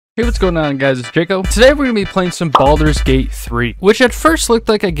Hey, what's going on, guys? It's Jaco. Today we're going to be playing some Baldur's Gate 3, which at first looked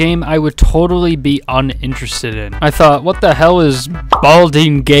like a game I would totally be uninterested in. I thought, what the hell is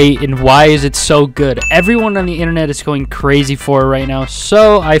Baldur's Gate and why is it so good? Everyone on the internet is going crazy for it right now,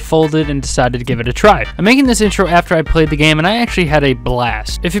 so I folded and decided to give it a try. I'm making this intro after I played the game, and I actually had a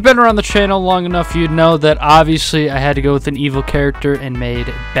blast. If you've been around the channel long enough, you'd know that obviously I had to go with an evil character and made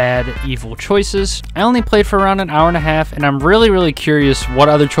bad evil choices. I only played for around an hour and a half, and I'm really curious what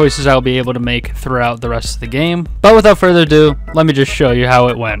other choices I'll be able to make throughout the rest of the game. But without further ado, let me just show you how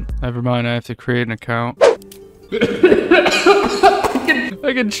it went. Never mind, I have to create an account.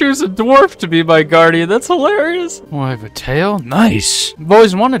 I can choose a dwarf to be my guardian. That's hilarious. Oh, I have a tail? Nice. I've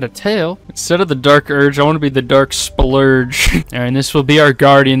always wanted a tail. Instead of the dark urge, I want to be the dark splurge. All right, and this will be our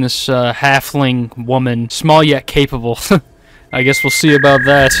guardian, this halfling woman. Small yet capable. I guess we'll see about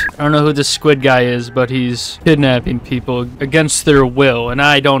that. I don't know who this squid guy is, but he's kidnapping people against their will, and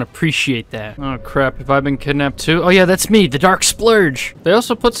I don't appreciate that. Oh crap, have I been kidnapped too? Oh yeah, that's me, the Dark Splurge. They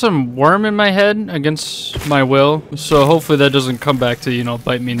also put some worm in my head against my will, so hopefully that doesn't come back to, you know,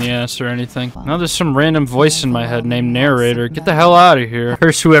 bite me in the ass or anything. Now there's some random voice in my head named Narrator. Get the hell out of here.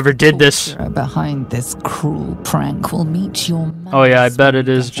 Curse whoever did this. Behind this cruel prank will meet your... Oh yeah, I bet it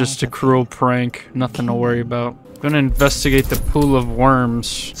is just a cruel prank. Nothing to worry about. I'm gonna investigate the pool of worms.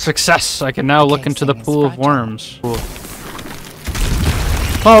 Success! I can now look into the pool of worms. Cool.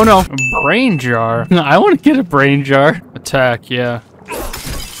 Oh no! A brain jar. I want to get a brain jar. Attack, yeah.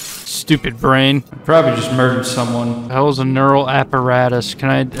 Stupid brain. Probably just murdered someone. The hell is a neural apparatus?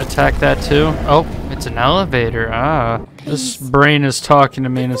 Can I attack that too? Oh, it's an elevator. Ah. This brain is talking to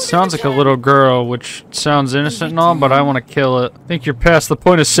me, and it sounds like a little girl, which sounds innocent and all, but I want to kill it. I think you're past the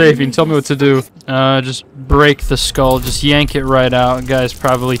point of saving. Tell me what to do. Just break the skull. Just yank it right out. The guy's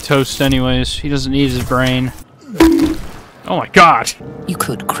probably toast anyways. He doesn't need his brain. Oh my god! You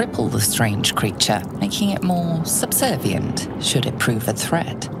could cripple the strange creature, making it more subservient, should it prove a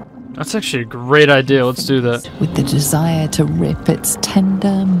threat. That's actually a great idea. Let's do that. With the desire to rip its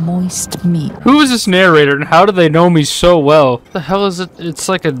tender, moist meat. Who is this narrator, and how do they know me so well? What the hell is it? It's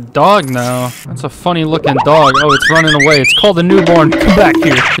like a dog now. That's a funny looking dog. Oh, it's running away. It's called a newborn. Come back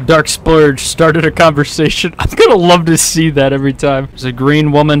here. The Dark Splurge started a conversation. I'm gonna love to see that every time. There's a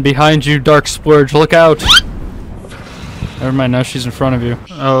green woman behind you, Dark Splurge. Look out. Never mind, now she's in front of you.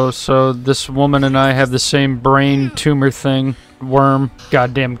 Oh, so this woman and I have the same brain tumor thing. Worm.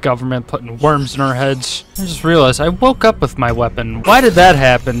 Goddamn government putting worms in our heads. I just realized I woke up with my weapon. Why did that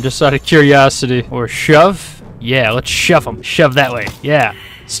happen? Just out of curiosity. Or shove? Yeah, let's shove him. Shove that way. Yeah.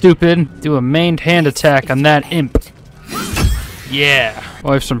 Stupid. Do a mained hand attack on that imp. Yeah. Oh,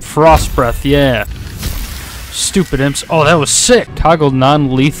 I have some frost breath. Yeah. Stupid imps. Oh, that was sick. Toggle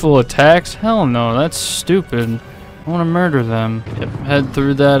non-lethal attacks? Hell no, that's stupid. I want to murder them. Yep, head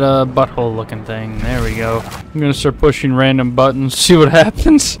through that butthole looking thing. There we go. I'm gonna start pushing random buttons, see what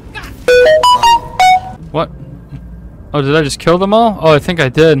happens. What? Oh, did I just kill them all? Oh, I think I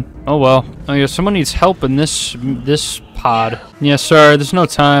did. Oh well. Oh yeah, someone needs help in this pod. Yeah, sorry, there's no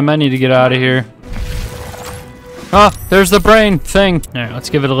time. I need to get out of here. Oh, there's the brain thing. Alright,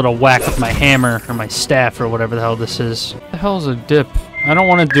 let's give it a little whack with my hammer or my staff or whatever the hell this is. What the hell is a dip? I don't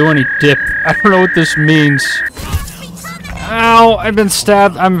want to do any dip. I don't know what this means. Ow, I've been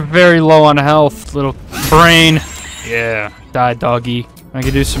stabbed. I'm very low on health. Little brain. Yeah, die, doggy. I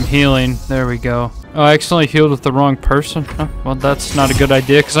can do some healing. There we go. Oh, I accidentally healed with the wrong person. Huh, well, that's not a good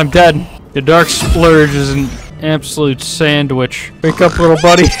idea because I'm dead. The Dark Splurge is an absolute sandwich. Wake up, little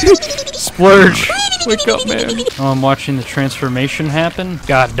buddy. Splurge. Wake up, man. Oh, I'm watching the transformation happen.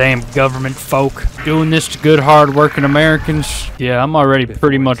 Goddamn government folk. Doing this to good, hard-working Americans. Yeah, I'm already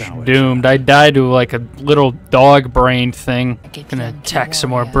pretty much doomed. I died to, like, a little dog brain thing. Gonna attack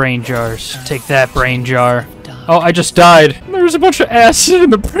some more brain jars. Take that, brain jar. Oh, I just died. There's a bunch of acid in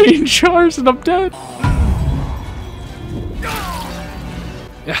the brain jars, and I'm dead.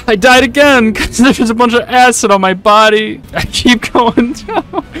 I died again because there's a bunch of acid on my body. I keep going down.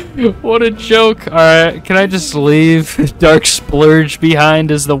 What a joke. Alright, can I just leave Dark Splurge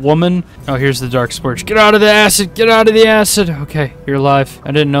behind as the woman? Oh, here's the Dark Splurge. Get out of the acid! Get out of the acid! Okay, you're alive.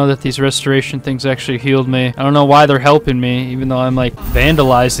 I didn't know that these restoration things actually healed me. I don't know why they're helping me, even though I'm like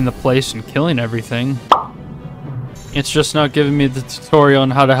vandalizing the place and killing everything. It's just not giving me the tutorial on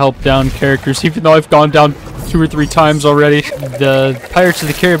how to help down characters, even though I've gone down 2 or 3 times already. The Pirates of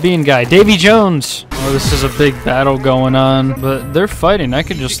the Caribbean guy, Davy Jones. Oh, this is a big battle going on, but they're fighting. I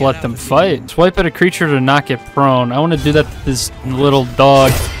could just let them fight. Swipe at a creature to not get prone. I want to do that to this little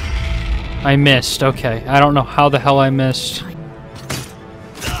dog. I missed. Okay, I don't know how the hell I missed.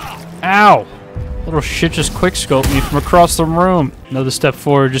 Ow! Little shit just quickscoped me from across the room. Another step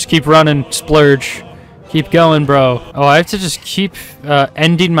forward. Just keep running, Splurge. Keep going, bro. Oh, I have to just keep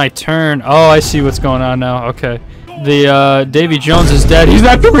ending my turn. Oh, I see what's going on now. Okay. The Davy Jones is dead. He's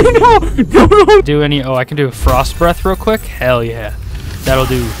not doing no. Do any? Oh, I can do a frost breath real quick. Hell yeah, that'll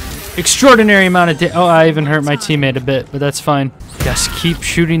do. Extraordinary amount of oh, I even hurt my teammate a bit, but that's fine. Yes, keep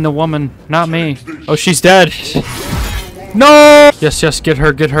shooting the woman, not me. Oh, she's dead. No. Yes, yes, get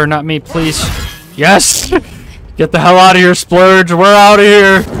her, not me, please. Yes. Get the hell out of here, Splurge. We're out of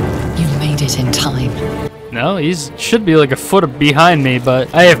here. You made it in time. No, he's should be like a foot behind me,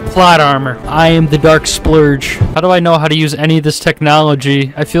 but I have plot armor. I am the Dark Splurge. How do I know how to use any of this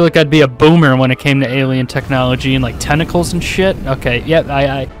technology? I feel like I'd be a boomer when it came to alien technology and like tentacles and shit. Okay, yep,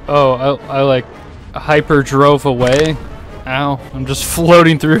 I like hyper drove away. Ow, I'm just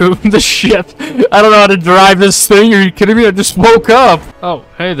floating through the ship. I don't know how to drive this thing. Are you kidding me? I just woke up. Oh,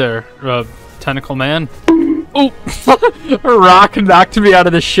 hey there, tentacle man. Oh, a rock knocked me out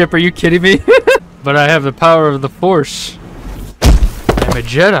of the ship. Are you kidding me? But I have the power of the Force. I'm a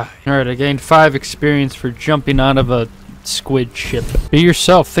Jedi. Alright, I gained 5 experience for jumping out of a squid ship. Be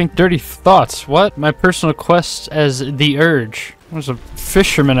yourself. Think dirty thoughts. What? My personal quest as the Urge. There's a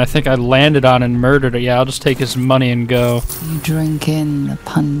fisherman I think I landed on and murdered it. Yeah, I'll just take his money and go. You drink in the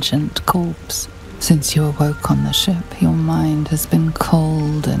pungent corpse. Since you awoke on the ship, your mind has been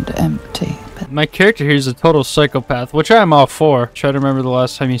cold and empty. My character here is a total psychopath, which I'm all for. Try to remember the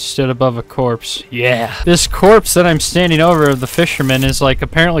last time you stood above a corpse. Yeah. This corpse that I'm standing over of the fisherman is like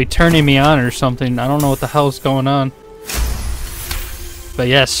apparently turning me on or something. I don't know what the hell's going on. But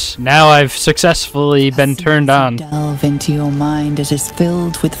yes, now I've successfully been turned on. Delve into your mind, it is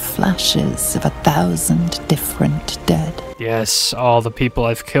filled with flashes of 1,000 different dead. Yes, all the people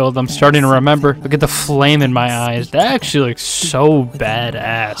I've killed. I'm starting to remember. Look at the flame in my eyes. That actually looks so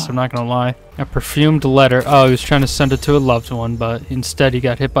badass. I'm not gonna lie. A perfumed letter. Oh, he was trying to send it to a loved one, but instead he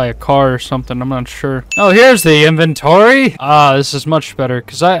got hit by a car or something. I'm not sure. Oh, here's the inventory. Ah, this is much better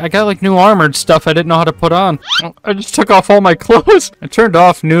because I got like new armored stuff I didn't know how to put on. I just took off all my clothes. I turned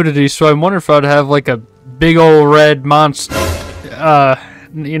off nudity, so I wonder if I'd have like a big old red monster.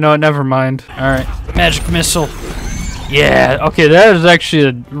 You know, never mind. All right, magic missile. Yeah, okay, that is actually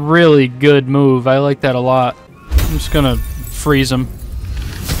a really good move. I like that a lot. I'm just gonna freeze him.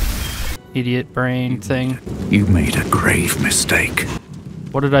 Idiot brain thing. You made a grave mistake.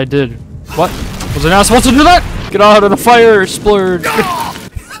 What did I do? What? Was I not supposed to do that? Get out of the fire, Splurge.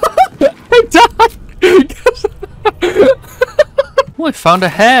 I died! Oh, I found a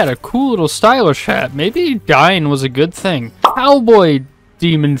hat. A cool little stylish hat. Maybe dying was a good thing. Cowboy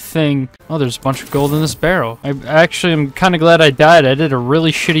demon thing. Oh, there's a bunch of gold in this barrel. I actually am kind of glad I died. I did a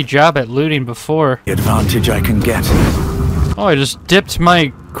really shitty job at looting before. The advantage I can get. Oh, I just dipped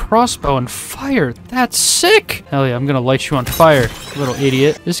my crossbow in fire. That's sick. Hell yeah, I'm gonna light you on fire, little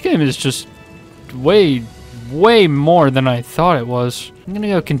idiot. This game is just way more than I thought it was. I'm gonna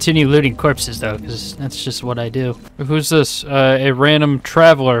go continue looting corpses though, because that's just what I do. Who's this? A random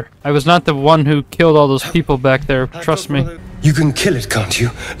traveler. I was not the one who killed all those people back there. Trust me. You can kill it, can't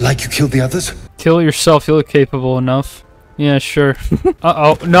you? Like you killed the others? Kill yourself, you look capable enough. Yeah, sure.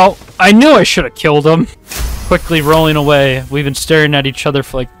 Uh-oh, no. I knew I should have killed him. Quickly rolling away. We've been staring at each other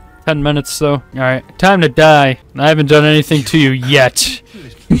for like 10 minutes, though. Alright, time to die. I haven't done anything to you yet.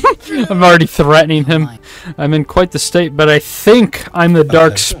 I'm already threatening him. I'm in quite the state, but I think I'm the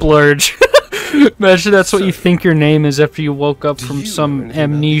Dark Splurge. Imagine that's what you think your name is after you woke up from some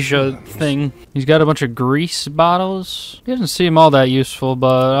amnesia thing. He's got a bunch of grease bottles. He doesn't seem all that useful,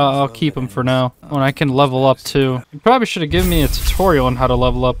 but I'll keep him for now. Oh, and I can level up too. You probably should have given me a tutorial on how to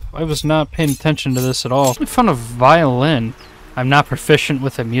level up. I was not paying attention to this at all. I found a violin. I'm not proficient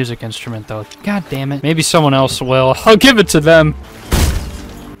with a music instrument though. God damn it. Maybe someone else will. I'll give it to them.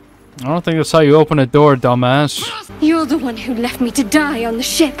 I don't think that's how you open a door, dumbass. You're the one who left me to die on the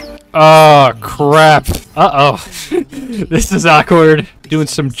ship. Oh, crap. Uh-oh. This is awkward. Doing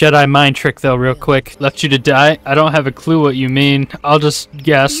some Jedi mind trick, though, real quick. Left you to die? I don't have a clue what you mean. I'll just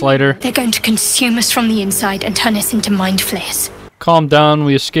gaslight her. They're going to consume us from the inside and turn us into mind flayers. Calm down,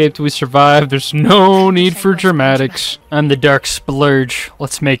 we escaped, we survived. There's no need for dramatics. I'm the Dark Splurge.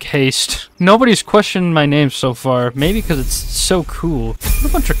 Let's make haste. Nobody's questioned my name so far. Maybe because it's so cool. What a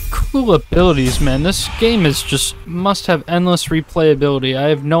bunch of cool abilities, man. This game is just must have endless replayability. I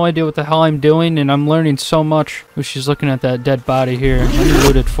have no idea what the hell I'm doing, and I'm learning so much. Oh, she's looking at that dead body here. Let me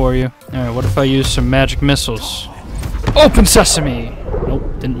loot it for you. Alright, what if I use some magic missiles? Open sesame! Nope,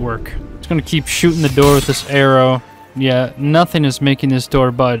 didn't work. It's gonna keep shooting the door with this arrow. Yeah, nothing is making this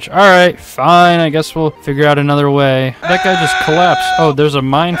door budge. Alright, fine. I guess we'll figure out another way. That guy just collapsed. Oh, there's a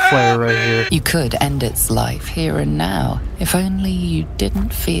mind flare right here. You could end its life here and now, if only you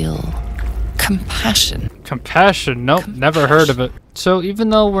didn't feel compassion. Compassion? Nope, never heard of it. So even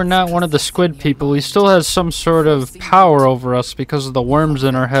though we're not one of the squid people, he still has some sort of power over us because of the worms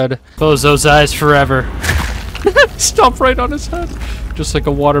in our head. Close those eyes forever. Stomp right on his head. Just like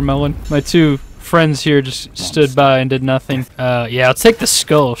a watermelon. My two friends here just stood by and did nothing. Yeah, I'll take the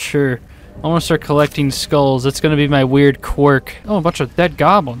skull, sure. I want to start collecting skulls. That's going to be my weird quirk. Oh, a bunch of dead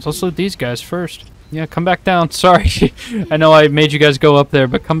goblins. Let's loot these guys first. Yeah, come back down. Sorry. I know I made you guys go up there,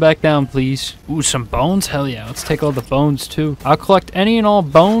 but come back down, please. Ooh, some bones? Hell yeah. Let's take all the bones, too. I'll collect any and all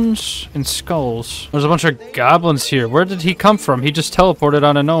bones and skulls. There's a bunch of goblins here. Where did he come from? He just teleported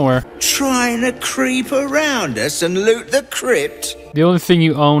out of nowhere. Trying to creep around us and loot the crypt? The only thing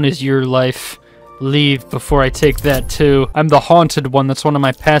you own is your life. Leave before I take that too. I'm the haunted one. That's one of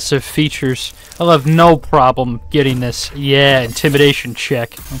my passive features. I'll have no problem getting this. Yeah, intimidation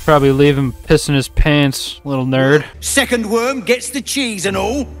check. I'll probably leave him pissing his pants, little nerd. Second worm gets the cheese and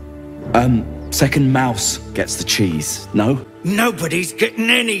all? Second mouse gets the cheese, no? Nobody's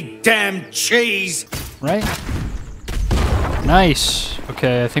getting any damn cheese. Right? Nice.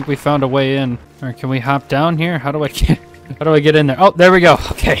 Okay, I think we found a way in. Alright, can we hop down here? How do I get in there? Oh, there we go.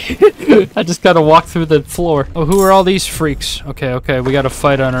 Okay. I just gotta walk through the floor. Oh, who are all these freaks? Okay, we got a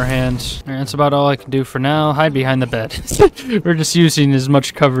fight on our hands. Alright, that's about all I can do for now. Hide behind the bed. We're just using as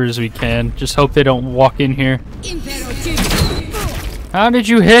much cover as we can. Just hope they don't walk in here. How did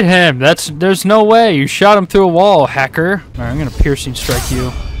you hit him? There's no way. You shot him through a wall, hacker. Alright, I'm gonna piercing strike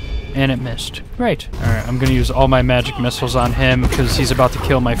you. And it missed. Great. Alright, I'm gonna use all my magic missiles on him because he's about to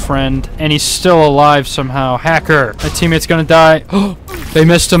kill my friend. And he's still alive somehow. Hacker! My teammate's gonna die. Oh, they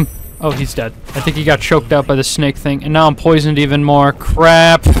missed him. Oh, he's dead. I think he got choked out by the snake thing. And now I'm poisoned even more.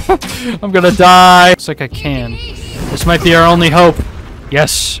 Crap! I'm gonna die! Looks like I can. This might be our only hope.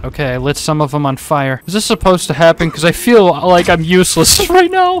 Yes. Okay, I lit some of them on fire. Is this supposed to happen? Because I feel like I'm useless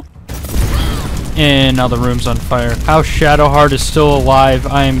right now. And now the room's on fire. How Shadowheart is still alive,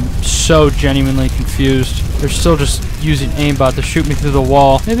 I am so genuinely confused. They're still just using aimbot to shoot me through the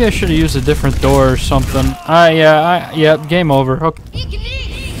wall. Maybe I should have used a different door or something. Yeah, game over. Okay.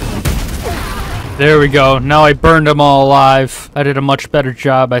 There we go. Now I burned them all alive. I did a much better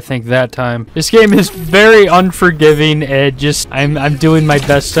job, I think, that time. This game is very unforgiving and just, I'm doing my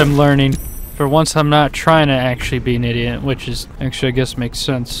best. I'm learning. For once, I'm not trying to actually be an idiot, which is actually, I guess, makes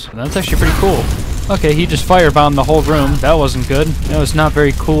sense. That's actually pretty cool. Okay, he just firebombed the whole room. That wasn't good. That was not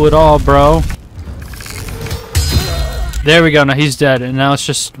very cool at all, bro. There we go. Now he's dead, and now it's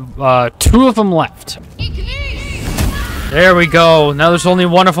just two of them left. There we go. Now there's only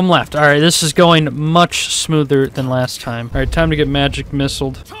one of them left. All right, this is going much smoother than last time. All right, time to get magic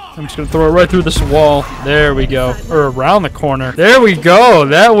missiled. I'm just going to throw it right through this wall. There we go. Or around the corner. There we go.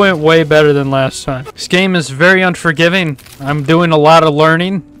 That went way better than last time. This game is very unforgiving. I'm doing a lot of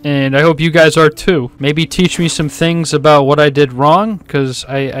learning, and I hope you guys are too. Maybe teach me some things about what I did wrong, because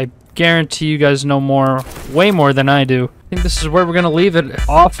I guarantee you guys know more, way more than I do. I think this is where we're going to leave it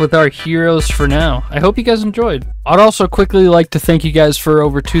off with our heroes for now. I hope you guys enjoyed. I'd also quickly like to thank you guys for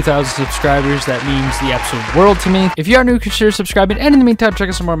over 2,000 subscribers. That means the absolute world to me. If you are new, consider subscribing. And in the meantime, check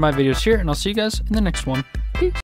out some more of my videos here, and I'll see you guys in the next one.